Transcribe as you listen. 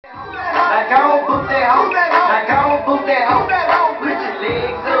Like I don't boot that hoe. Like I don't boot that hoe. Put your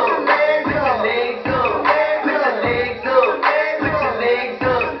legs up. Put your legs up. Put your legs up. Put your legs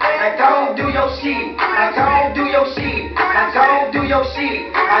up. Like I don't do your shit. Like I don't do your shit. Like I don't do your shit.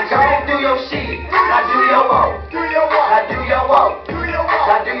 Like I don't do your shit. I do your walk. I do your walk.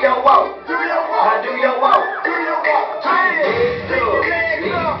 I do your walk. I do your walk.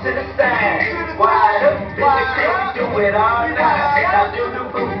 To the side, wide up, bitch, do it all night. I do the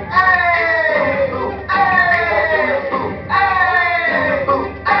boot, I do the boot,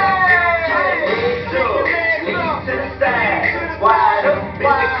 lean to the side, wide up,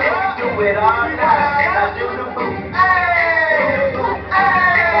 bitch, do it all night. I do the boot,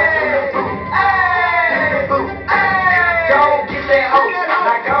 Go get that hoe,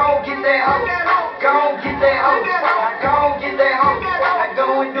 now go get that hoe, go get that hoe, now go get that hoe. I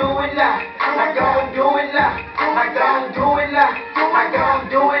go and do it now. I go and do it now. I go and do it now. I go and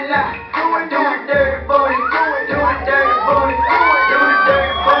do it now. Do the dirty booty. Do the dirty booty. Do the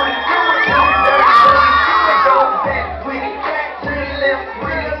dirty booty. Do the dirty booty. I go back with it. To the left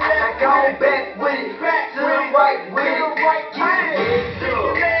with it. I go back with it. To the right with it. Get your legs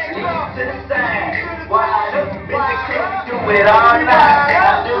up. Lean to the side. Wide up. Bitch, do it all night.